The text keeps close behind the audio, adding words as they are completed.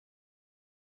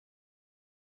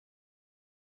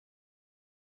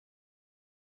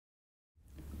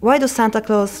Why does Santa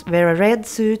Claus wear a red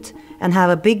suit and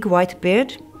have a big white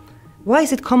beard? Why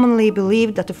is it commonly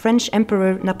believed that the French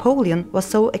Emperor Napoleon was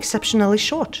so exceptionally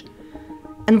short?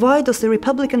 And why does the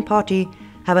Republican Party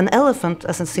have an elephant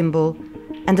as a symbol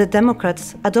and the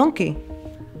Democrats a donkey?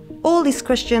 All these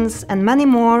questions and many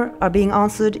more are being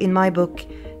answered in my book,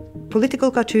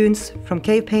 Political Cartoons from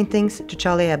Cave Paintings to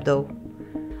Charlie Hebdo.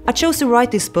 I chose to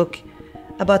write this book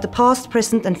about the past,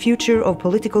 present and future of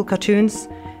political cartoons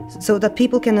so that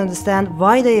people can understand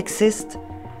why they exist,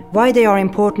 why they are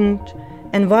important,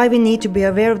 and why we need to be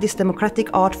aware of this democratic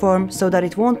art form so that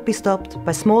it won't be stopped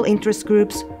by small interest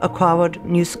groups or coward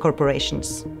news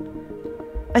corporations.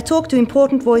 I talked to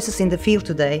important voices in the field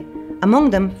today, among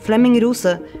them Flemming Rose,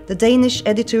 the Danish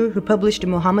editor who published the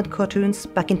Mohammed cartoons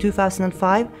back in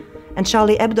 2005, and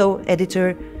Charlie Hebdo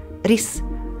editor Riss,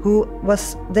 who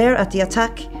was there at the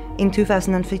attack in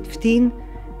 2015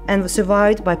 and was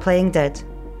survived by playing dead.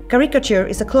 Caricature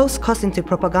is a close cousin to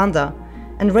propaganda,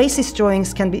 and racist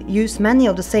drawings can use many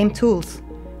of the same tools.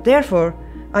 Therefore,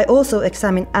 I also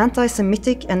examine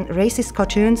anti-Semitic and racist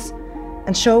cartoons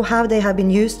and show how they have been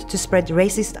used to spread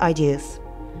racist ideas.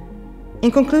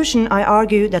 In conclusion, I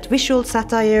argue that visual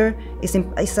satire is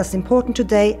as important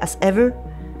today as ever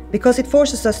because it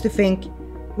forces us to think,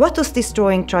 what does this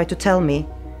drawing try to tell me?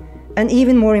 And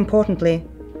even more importantly,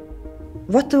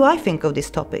 what do I think of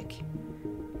this topic?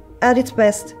 At its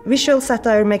best, visual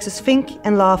satire makes us think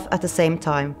and laugh at the same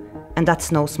time, and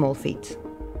that's no small feat.